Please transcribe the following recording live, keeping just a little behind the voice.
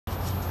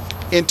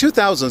In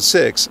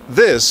 2006,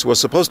 this was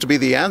supposed to be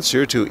the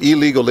answer to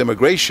illegal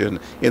immigration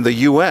in the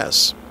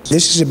U.S.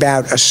 This is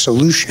about a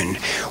solution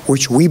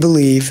which we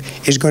believe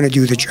is going to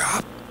do the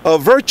job. A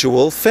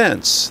virtual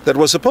fence that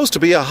was supposed to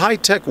be a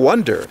high-tech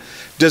wonder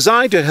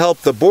designed to help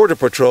the Border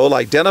Patrol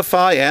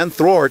identify and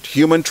thwart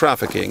human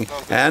trafficking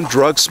and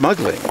drug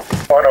smuggling.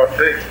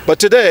 But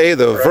today,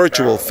 the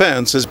virtual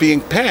fence is being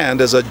panned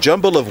as a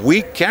jumble of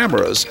weak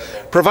cameras,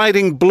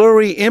 providing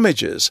blurry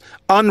images,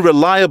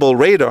 unreliable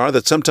radar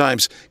that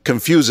sometimes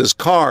confuses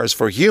cars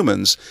for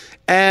humans,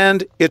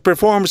 and it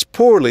performs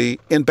poorly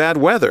in bad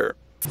weather.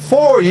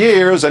 4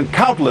 years and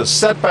countless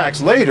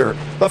setbacks later,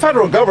 the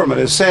federal government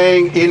is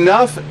saying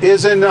enough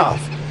is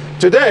enough.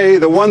 Today,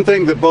 the one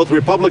thing that both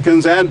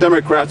Republicans and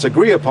Democrats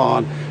agree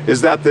upon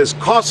is that this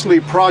costly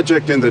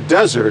project in the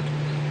desert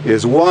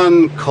is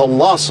one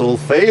colossal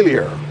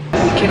failure.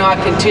 We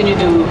cannot continue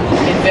to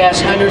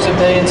invest hundreds of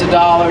millions of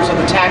dollars of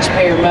the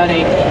taxpayer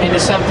money into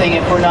something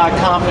if we're not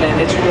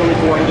confident it's really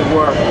going to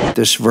work.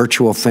 This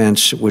virtual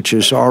fence, which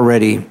has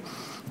already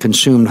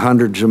consumed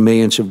hundreds of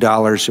millions of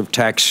dollars of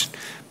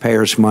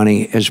taxpayers'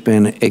 money, has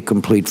been a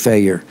complete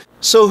failure.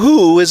 So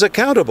who is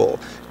accountable?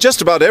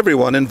 Just about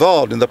everyone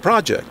involved in the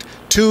project.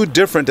 2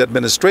 different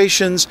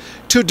administrations,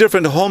 2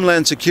 different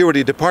Homeland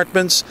Security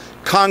departments,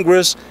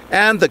 Congress,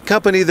 and the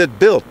company that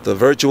built the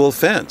virtual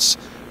fence.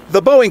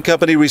 The Boeing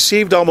company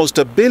received almost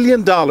 $1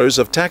 billion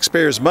of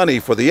taxpayers' money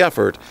for the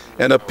effort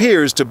and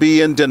appears to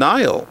be in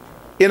denial.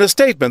 In a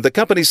statement, the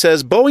company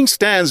says Boeing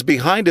stands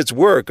behind its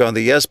work on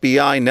the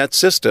SBI Net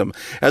system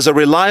as a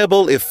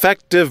reliable,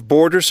 effective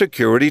border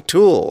security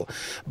tool.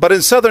 But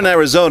in southern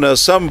Arizona,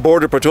 some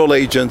Border Patrol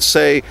agents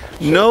say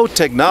no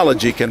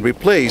technology can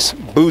replace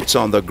boots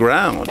on the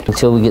ground.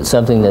 Until we get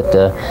something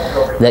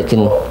that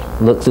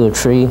can look through a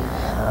tree,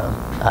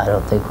 I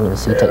don't think we're going to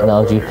see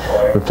technology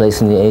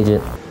replacing the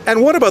agent.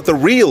 And what about the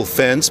real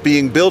fence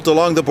being built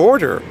along the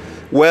border?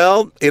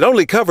 Well, it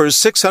only covers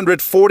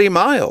 640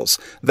 miles.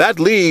 That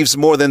leaves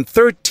more than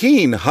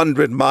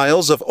 1,300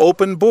 miles of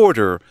open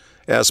border,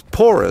 as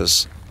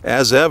porous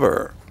as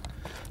ever.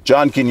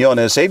 John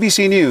Quinones,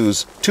 ABC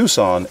News,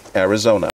 Tucson, Arizona.